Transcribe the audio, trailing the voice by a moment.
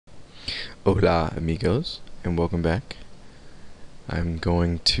Hola amigos, and welcome back. I'm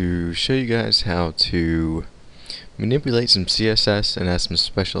going to show you guys how to manipulate some CSS and add some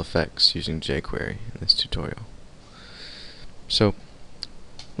special effects using jQuery in this tutorial. So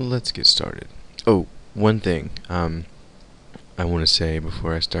let's get started. Oh, one thing I want to say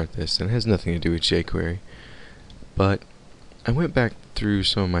before I start this, and it has nothing to do with jQuery, but I went back through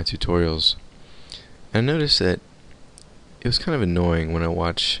some of my tutorials and I noticed that it was kind of annoying when I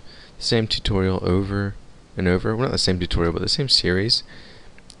watch the same tutorial over and over. Well, not the same tutorial, but the same series.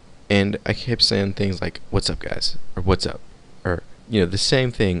 And I kept saying things like, "What's up, guys?" or "What's up?" or, the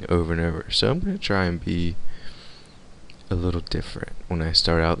same thing over and over. So I'm going to try and be a little different when I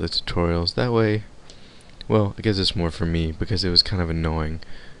start out the tutorials. That way, well, I guess it's more for me because it was kind of annoying.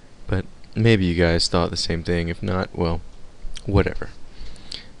 But maybe you guys thought the same thing. If not, well, whatever.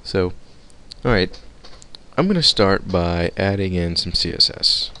 So, alright. I'm going to start by adding in some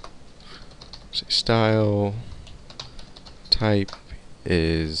CSS. Say style type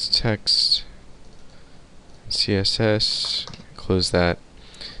is text, CSS, close that,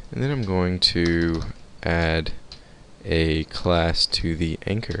 and then I'm going to add a class to the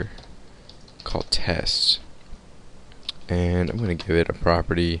anchor called test, and I'm going to give it a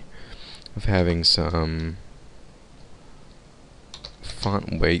property of having some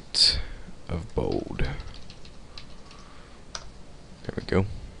font weight of bold. There we go,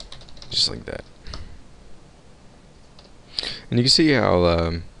 just like that. And you can see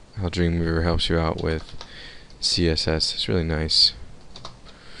how Dreamweaver helps you out with CSS. It's really nice.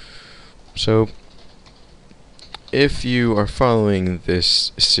 So, if you are following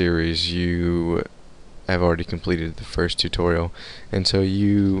this series, you have already completed the first tutorial, and so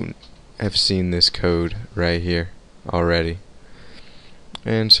you have seen this code right here already.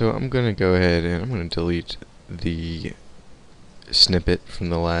 And so I'm going to go ahead and I'm going to delete the snippet from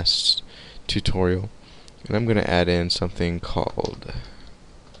the last tutorial, and I'm going to add in something called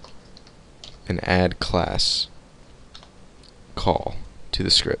an add class call to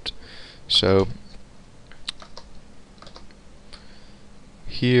the script. So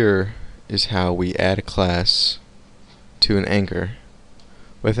here is how we add a class to an anchor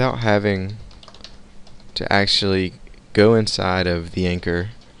without having to actually go inside of the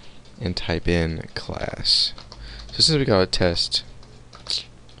anchor and type in class. So since we got a test,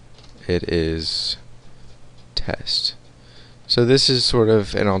 it is test. So this is sort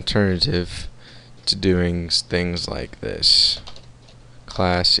of an alternative to doing things like this.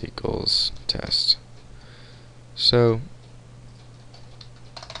 Class equals test. So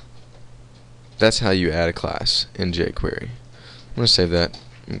that's how you add a class in jQuery. I'm going to save that.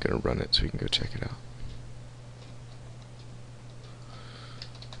 I'm going to run it so we can go check it out.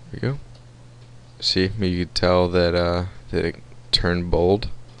 There we go. See, you could tell that that it turned bold.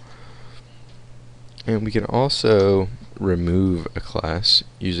 And we can also remove a class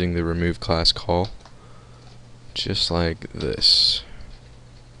using the remove class call, just like this.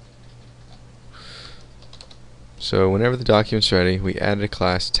 So whenever the document's ready, we added a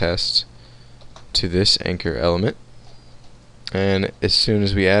class test to this anchor element, and as soon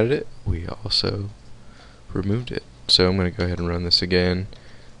as we added it, we also removed it. So I'm going to go ahead and run this again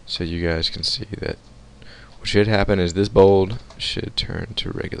so you guys can see that what should happen is this bold should turn to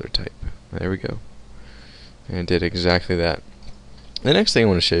regular type. There we go. And it did exactly that. The next thing I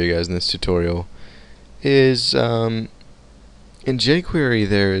want to show you guys in this tutorial is in jQuery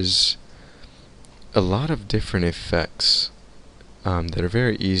there's a lot of different effects that are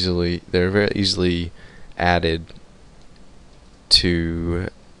very easily added to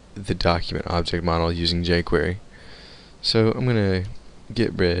the document object model using jQuery. So I'm going to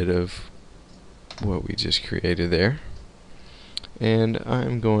get rid of what we just created there, and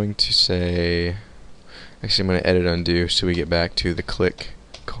I'm going to say, actually I'm going to edit undo so we get back to the click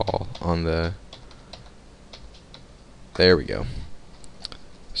call on the, there we go.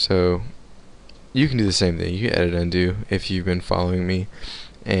 So you can do the same thing. You can edit undo if you've been following me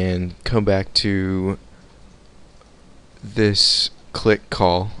and come back to this click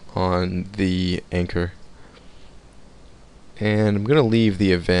call on the anchor, and I'm going to leave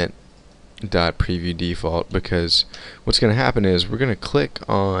the event .preview default because what's going to happen is we're going to click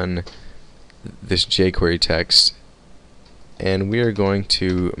on this jQuery text and we are going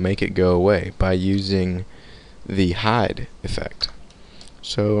to make it go away by using the hide effect.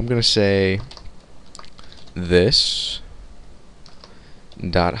 So I'm going to say this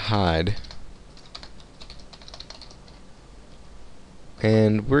 .hide,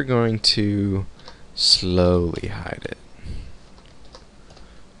 and we're going to slowly hide it.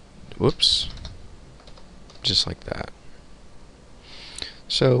 Whoops. Just like that.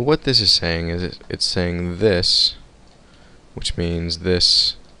 So what this is saying is it's saying this, which means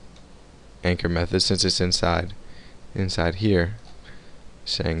this anchor method, since it's inside here,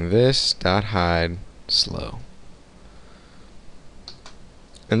 saying this dot hide slow.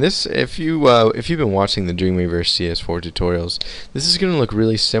 And this, if you've been watching the Dreamweaver CS4 tutorials, this is going to look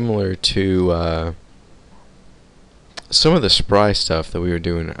really similar to some of the spry stuff that we were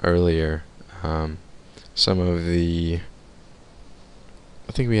doing earlier. Some of the,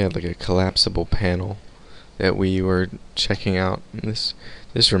 I think we had like a collapsible panel that we were checking out. And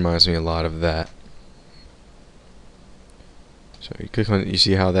this reminds me a lot of that. So you click on it, you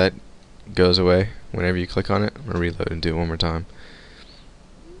see how that goes away whenever you click on it. I'm going to reload and do it one more time.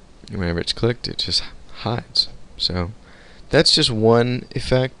 Whenever it's clicked, it just hides. So that's just one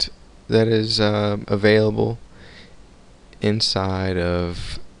effect that is available inside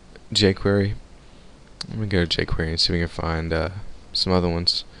of jQuery. I'm going to go to jQuery and see if we can find some other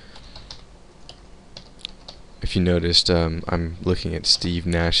ones. If you noticed, I'm looking at Steve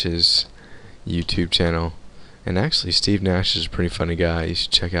Nash's YouTube channel. And actually, Steve Nash is a pretty funny guy. You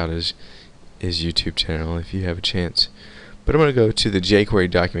should check out his YouTube channel if you have a chance. But I'm going to go to the jQuery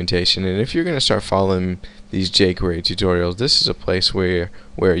documentation, and if you're going to start following these jQuery tutorials, this is a place where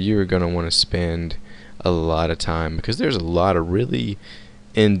you're going to want to spend a lot of time, because there's a lot of really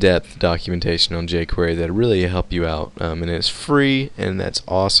in-depth documentation on jQuery that really help you out, and it's free, and that's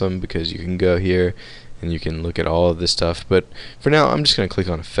awesome because you can go here and you can look at all of this stuff. But for now, I'm just going to click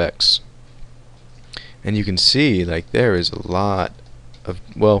on Effects, and you can see like there is a lot of,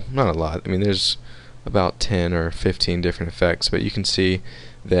 well, not a lot, I mean there's about 10 or 15 different effects, but you can see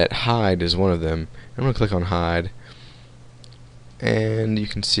that hide is one of them. I'm going to click on hide, and you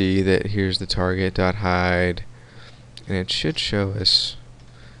can see that here's the target.hide, and it should show us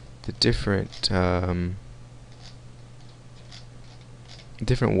the different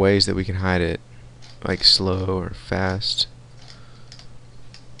different ways that we can hide it, like slow or fast.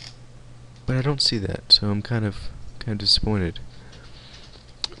 But I don't see that, so I'm kind of disappointed.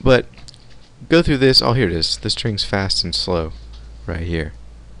 But go through this. Oh, here it is. The string's fast and slow right here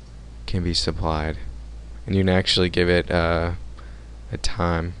can be supplied, and you can actually give it a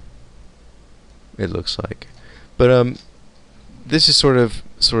time, it looks like. But this is sort of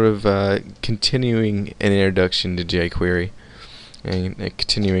continuing an introduction to jQuery, and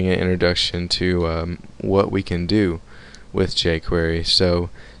continuing an introduction to what we can do with jQuery. So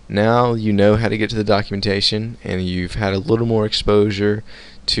now you know how to get to the documentation, and you've had a little more exposure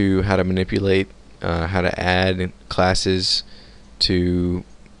to how to manipulate, how to add classes to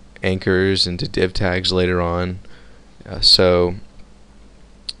anchors and to div tags later on. So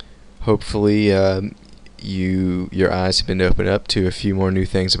hopefully your eyes have been opened up to a few more new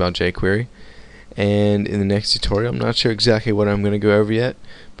things about jQuery. And in the next tutorial, I'm not sure exactly what I'm going to go over yet,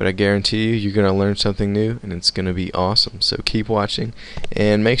 but I guarantee you're going to learn something new, and it's going to be awesome. So keep watching,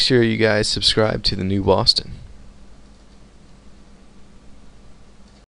 and make sure you guys subscribe to the New Boston.